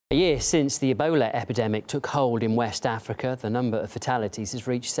A year since the Ebola epidemic took hold in West Africa, the number of fatalities has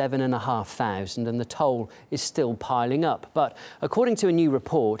reached 7,500 and the toll is still piling up. But according to a new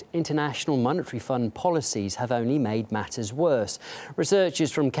report, International Monetary Fund policies have only made matters worse. Researchers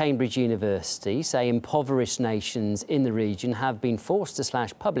from Cambridge University say impoverished nations in the region have been forced to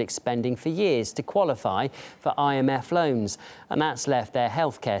slash public spending for years to qualify for IMF loans. And that's left their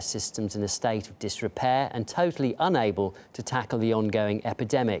healthcare systems in a state of disrepair and totally unable to tackle the ongoing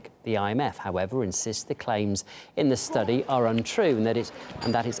epidemic. The IMF, however, insists the claims in the study are untrue and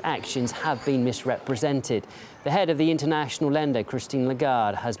that its actions have been misrepresented. The head of the international lender, Christine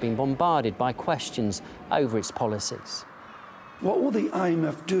Lagarde, has been bombarded by questions over its policies. What will the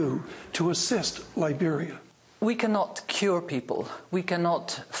IMF do to assist Liberia? We cannot cure people, we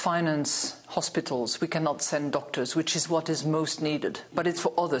cannot finance hospitals, we cannot send doctors, which is what is most needed. But it's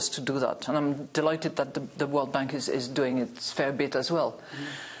for others to do that, and I'm delighted that the World Bank is doing its fair bit as well.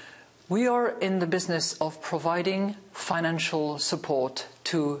 We are in the business of providing financial support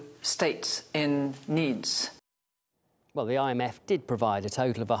to states in needs. Well, the IMF did provide a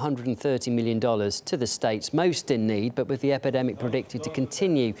total of $130 million to the states most in need, but with the epidemic predicted to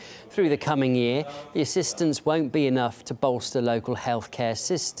continue through the coming year, the assistance won't be enough to bolster local healthcare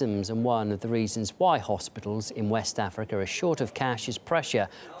systems. And one of the reasons why hospitals in West Africa are short of cash is pressure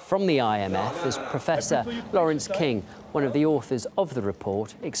from the IMF, as Professor Lawrence King, one of the authors of the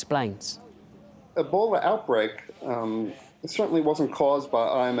report, explains. Ebola outbreak certainly wasn't caused by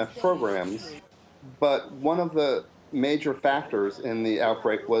IMF programs, but one of the major factors in the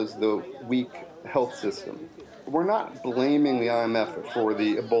outbreak was the weak health system. We're not blaming the IMF for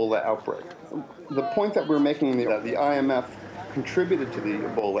the Ebola outbreak. The point that we're making is that the IMF contributed to the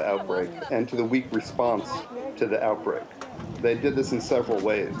Ebola outbreak and to the weak response to the outbreak. They did this in several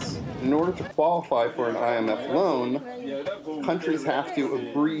ways. In order to qualify for an IMF loan, countries have to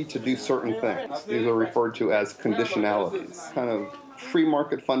agree to do certain things. These are referred to as conditionalities, kind of free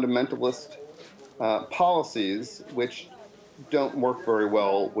market fundamentalist policies which don't work very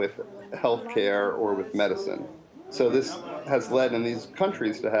well with healthcare or with medicine. So this has led in these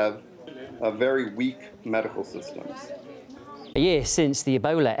countries to have very weak medical systems. A year since the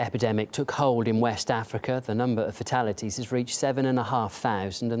Ebola epidemic took hold in West Africa, the number of fatalities has reached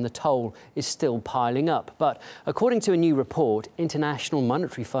 7,500 and the toll is still piling up. But according to a new report, International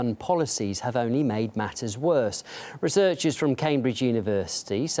Monetary Fund policies have only made matters worse. Researchers from Cambridge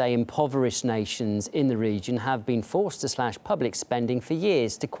University say impoverished nations in the region have been forced to slash public spending for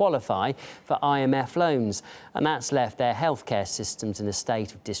years to qualify for IMF loans. And that's left their healthcare systems in a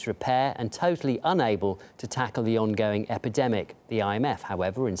state of disrepair and totally unable to tackle the ongoing epidemic. The IMF,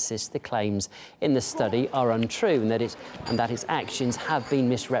 however, insists the claims in the study are untrue and that its actions have been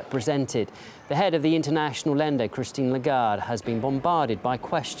misrepresented. The head of the international lender, Christine Lagarde, has been bombarded by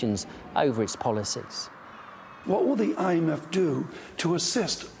questions over its policies. What will the IMF do to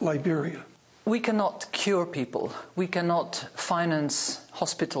assist Liberia? We cannot cure people, we cannot finance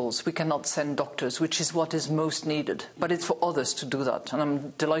hospitals, we cannot send doctors, which is what is most needed. But it's for others to do that, and I'm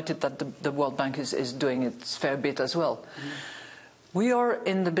delighted that the World Bank is doing its fair bit as well. We are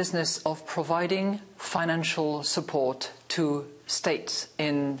in the business of providing financial support to states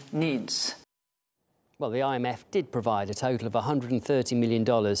in needs. Well, the IMF did provide a total of $130 million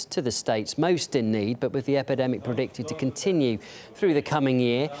to the states most in need, but with the epidemic predicted to continue through the coming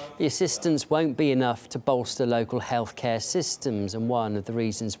year, the assistance won't be enough to bolster local healthcare systems. And one of the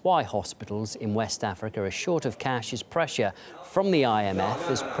reasons why hospitals in West Africa are short of cash is pressure from the IMF,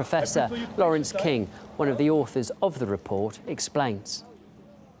 as Professor Lawrence King, one of the authors of the report, explains.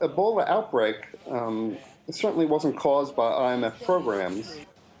 Ebola outbreak certainly wasn't caused by IMF programs,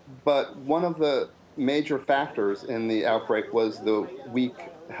 but one of the major factors in the outbreak was the weak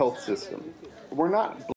health system. We're not